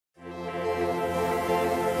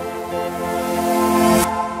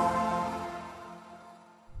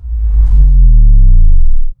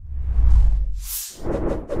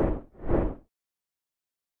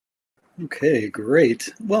Okay,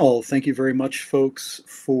 great. Well, thank you very much, folks,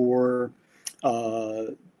 for uh,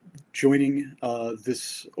 joining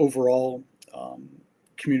this overall um,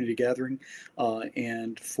 community gathering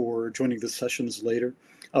and for joining the sessions later.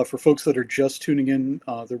 For folks that are just tuning in,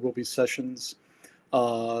 there will be sessions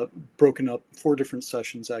uh, broken up, 4 different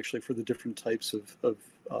sessions actually for the different types of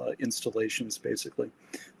installations basically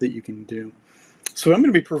that you can do. So what I'm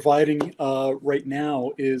going to be providing right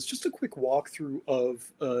now is just a quick walkthrough of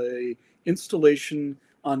a installation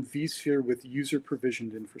on vSphere with user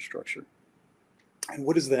provisioned infrastructure. And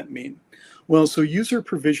what does that mean? Well, so user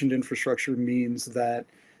provisioned infrastructure means that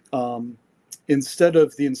um, instead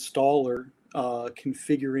of the installer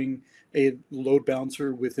configuring a load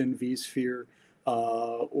balancer within vSphere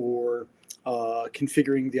or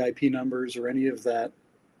configuring the IP numbers or any of that,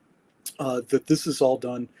 that this is all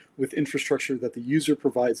done with infrastructure that the user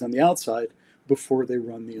provides on the outside before they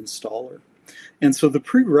run the installer. And so the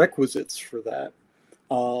prerequisites for that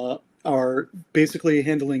are basically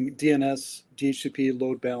handling DNS, DHCP,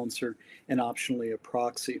 load balancer, and optionally a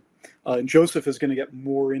proxy. And Joseph is going to get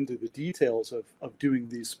more into the details of doing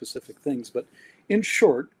these specific things. But in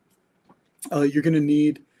short, you're going to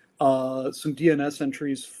need some DNS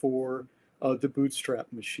entries for the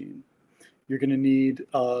bootstrap machine. You're going to need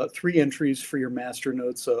 3 entries for your master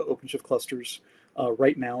nodes. OpenShift clusters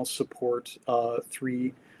right now support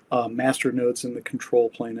 3 master nodes in the control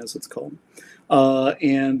plane, as it's called.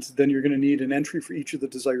 And then you're going to need an entry for each of the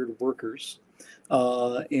desired workers,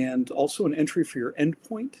 and also an entry for your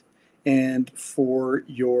endpoint and for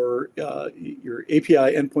your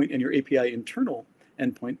API endpoint and your API internal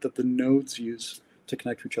endpoint that the nodes use to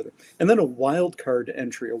connect to each other. And then a wildcard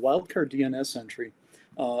entry, a wildcard DNS entry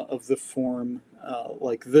of the form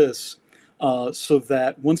like this, so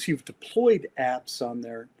that once you've deployed apps on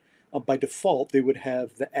there, by default, they would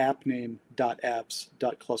have the app name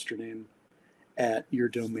 .apps.cluster name at your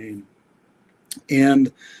domain.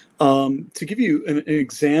 And to give you an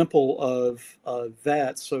example of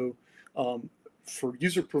that, so for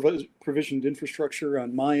user provisioned infrastructure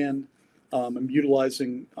on my end, I'm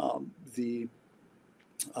utilizing the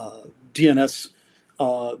DNS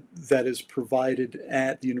that is provided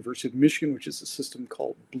at the University of Michigan, which is a system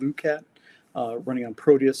called BlueCat, running on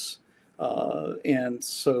Proteus. And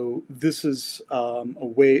so this is a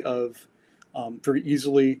way of very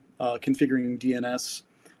easily configuring DNS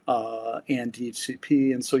and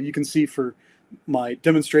DHCP. And so you can see for my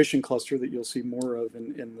demonstration cluster that you'll see more of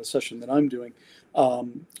in the session that I'm doing,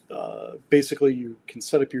 basically you can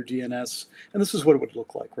set up your DNS, and this is what it would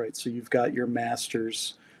look like, right? So you've got your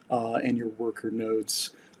masters and your worker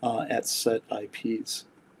nodes at set IPs.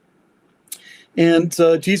 And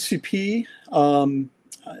DHCP, I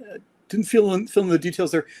didn't fill in the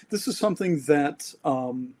details there. This is something that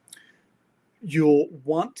you'll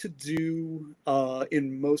want to do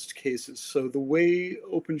in most cases. So the way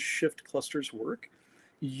OpenShift clusters work,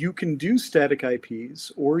 you can do static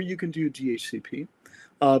IPs or you can do DHCP,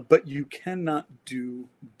 but you cannot do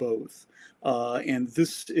both. And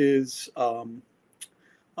this is, let's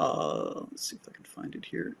see if I can find it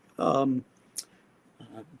here.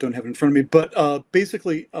 Don't have it in front of me, but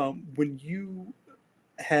basically when you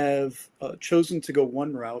have chosen to go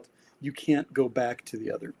one route, you can't go back to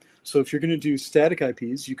the other. So if you're going to do static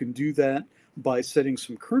IPs, you can do that by setting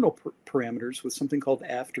some kernel parameters with something called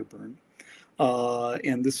afterburn.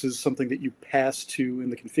 And this is something that you pass to in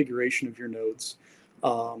the configuration of your nodes.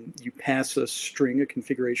 You pass a string, a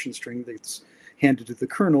configuration string that's handed to the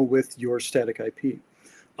kernel with your static IP.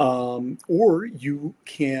 Or you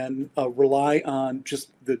can rely on just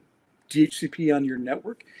the DHCP on your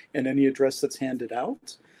network and any address that's handed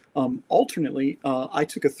out. Alternately, I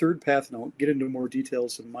took a third path, and I'll get into more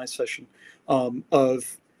details in my session,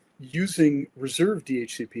 of using reserved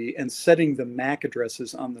DHCP and setting the MAC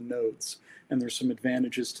addresses on the nodes. And there's some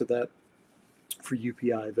advantages to that for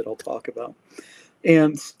UPI that I'll talk about.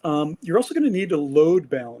 And you're also going to need a load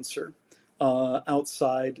balancer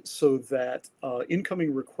outside so that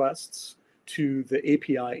incoming requests to the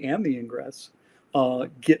API and the ingress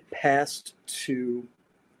get passed to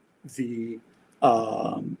the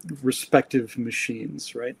respective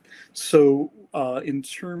machines, right? So in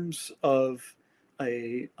terms of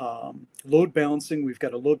a load balancing, we've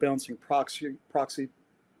got a load balancing proxy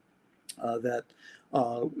that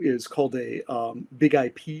is called a big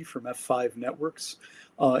IP from F5 networks.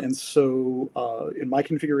 And so in my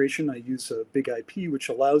configuration, I use a big IP, which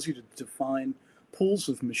allows you to define pools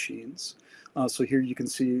of machines. So here you can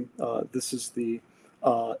see this is the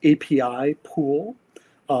API pool,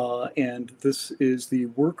 and this is the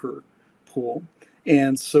worker pool.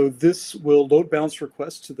 And so this will load balance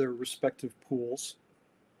requests to their respective pools.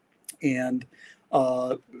 And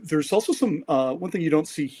there's also some, one thing you don't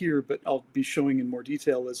see here, but I'll be showing in more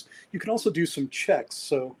detail, is you can also do some checks.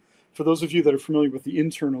 So for those of you that are familiar with the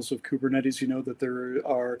internals of Kubernetes, you know that there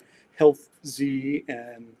are health Z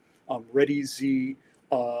and ready Z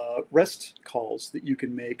REST calls that you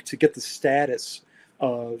can make to get the status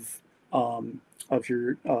of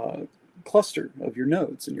your cluster, of your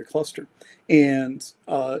nodes in your cluster. And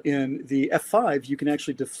in the F5, you can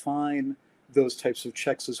actually define those types of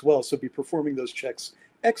checks as well. So be performing those checks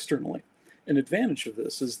externally. An advantage of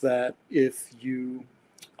this is that if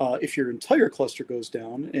your entire cluster goes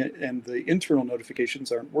down and the internal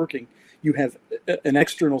notifications aren't working, you have an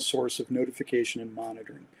external source of notification and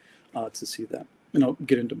monitoring to see that. And I'll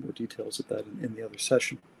get into more details of that in the other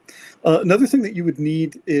session. Another thing that you would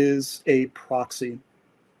need is a proxy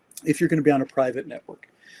if you're going to be on a private network.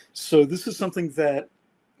 So this is something that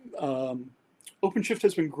OpenShift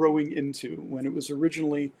has been growing into. When it was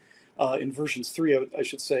originally in versions 3, I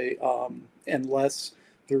should say, and less,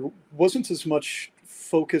 there wasn't as much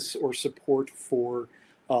focus or support for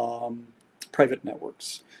private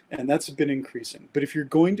networks, and that's been increasing. But if you're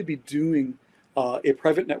going to be doing a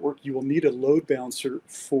private network, you will need a load balancer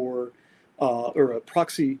for, or a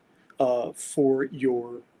proxy for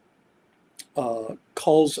your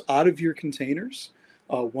calls out of your containers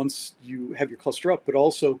once you have your cluster up, but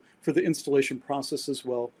also for the installation process as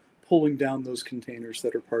well, pulling down those containers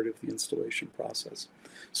that are part of the installation process.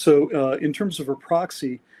 So in terms of a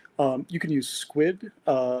proxy, you can use Squid.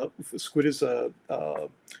 Squid is a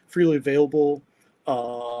freely available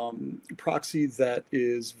proxy that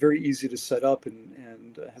is very easy to set up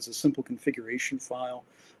and has a simple configuration file.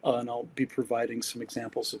 And I'll be providing some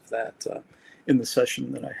examples of that in the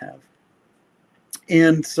session that I have.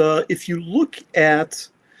 And if you look at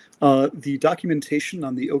the documentation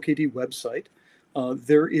on the OKD website,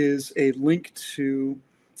 there is a link to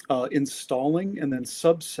installing and then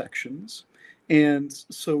subsections. And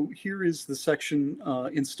so here is the section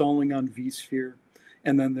installing on vSphere.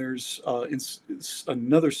 And then there's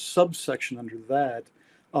another subsection under that,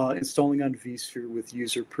 installing on vSphere with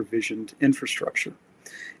user provisioned infrastructure.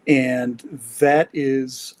 And that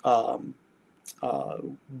is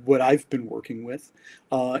what I've been working with.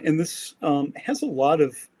 And this has a lot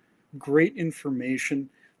of great information.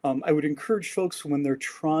 I would encourage folks when they're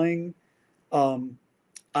trying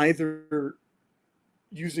either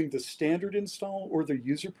using the standard install or the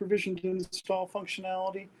user provisioned install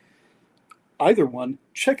functionality, either one,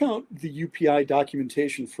 check out the UPI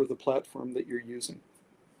documentation for the platform that you're using.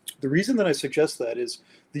 The reason that I suggest that is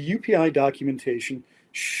the UPI documentation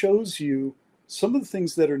shows you some of the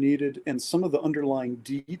things that are needed and some of the underlying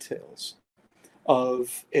details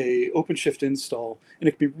of a OpenShift install, and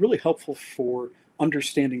it can be really helpful for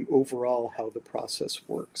understanding overall how the process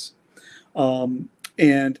works. And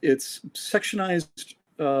it's sectionized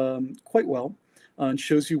quite well and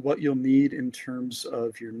shows you what you'll need in terms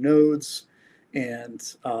of your nodes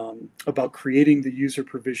and about creating the user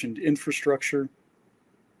provisioned infrastructure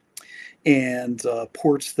and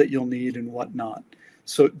ports that you'll need and whatnot.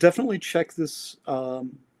 So definitely check this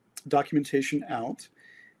documentation out.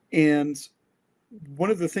 And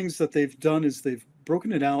one of the things that they've done is they've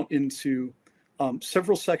broken it out into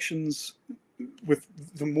several sections with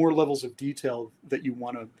the more levels of detail that you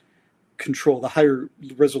want to control, the higher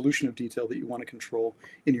resolution of detail that you want to control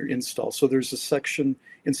in your install. So there's a section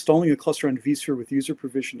installing a cluster on vSphere with user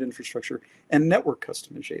provisioned infrastructure and network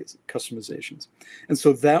customizations. And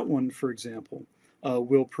so that one, for example,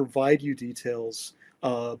 will provide you details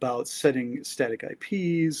about setting static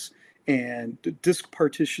IPs and disk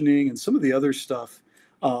partitioning and some of the other stuff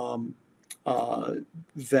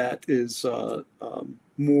that is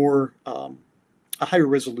more a higher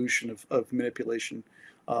resolution of manipulation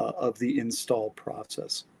of the install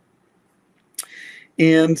process.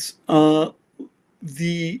 And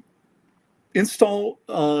the install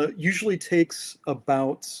usually takes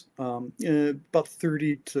about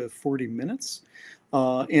 30 to 40 minutes.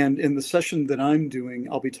 And in the session that I'm doing,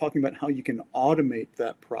 I'll be talking about how you can automate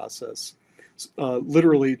that process,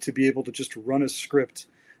 literally to be able to just run a script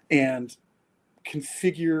and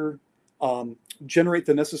configure, generate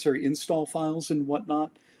the necessary install files and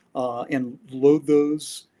whatnot, and load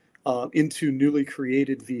those into newly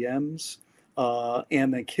created VMs,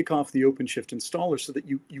 and then kick off the OpenShift installer so that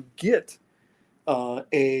you get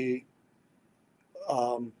a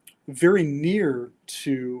very near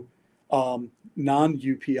to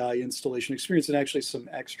non-UPI installation experience and actually some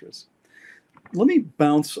extras. Let me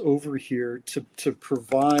bounce over here to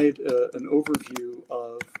provide an overview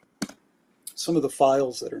of some of the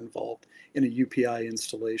files that are involved in a UPI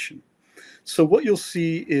installation. So what you'll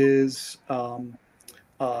see is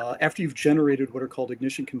after you've generated what are called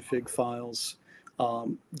ignition config files,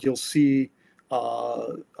 you'll see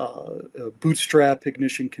bootstrap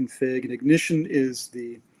ignition config. And ignition is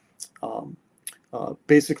the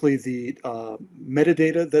basically the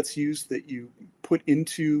metadata that's used that you put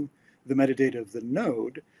into the metadata of the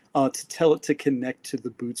node to tell it to connect to the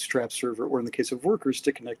bootstrap server, or in the case of workers,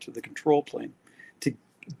 to connect to the control plane, to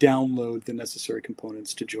download the necessary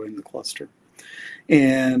components to join the cluster.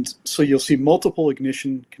 And so you'll see multiple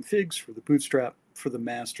ignition configs for the bootstrap, for the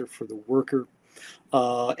master, for the worker.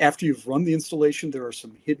 After you've run the installation, there are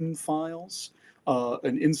some hidden files,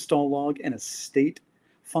 an install log and a state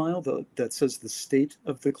file that says the state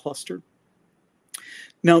of the cluster.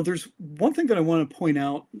 Now, there's one thing that I want to point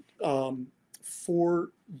out for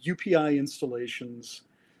UPI installations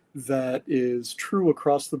that is true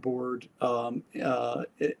across the board,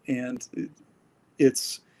 and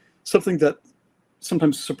it's something that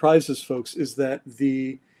sometimes surprises folks, is that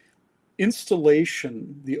the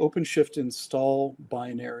installation, the OpenShift install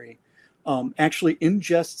binary, actually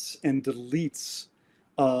ingests and deletes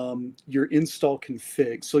your install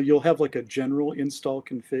config. So you'll have like a general install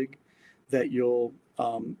config that you'll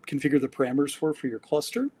configure the parameters for your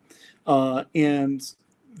cluster. And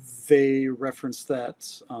they reference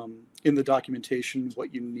that in the documentation,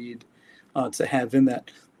 what you need to have in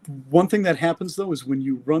that. One thing that happens though is when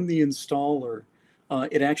you run the installer,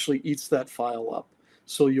 it actually eats that file up.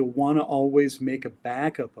 So you'll want to always make a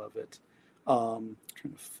backup of it. I'm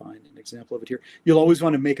trying to find an example of it here. You'll always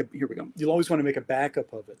want to make here we go. You'll always want to make a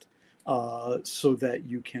backup of it so that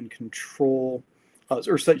you can control,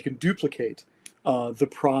 or so that you can duplicate the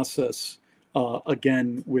process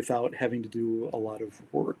again without having to do a lot of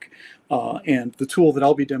work. And the tool that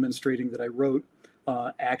I'll be demonstrating that I wrote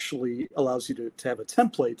actually allows you to have a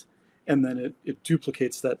template, and then it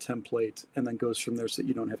duplicates that template and then goes from there so that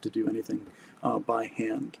you don't have to do anything by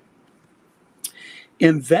hand.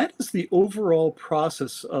 And that is the overall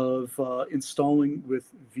process of installing with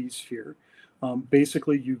vSphere.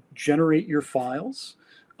 Basically, you generate your files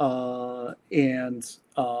and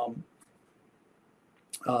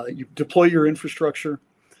you deploy your infrastructure,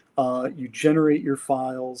 you generate your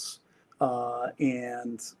files,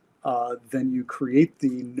 and then you create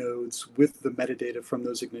the nodes with the metadata from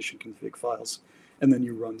those ignition config files, and then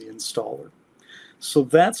you run the installer. So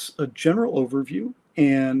that's a general overview.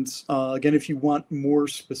 And again, if you want more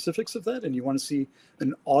specifics of that and you want to see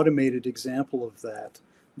an automated example of that,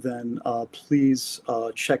 then please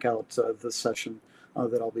check out the session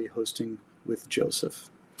that I'll be hosting with Joseph.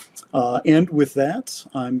 And with that,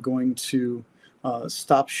 I'm going to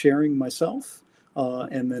stop sharing myself,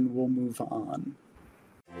 and then we'll move on.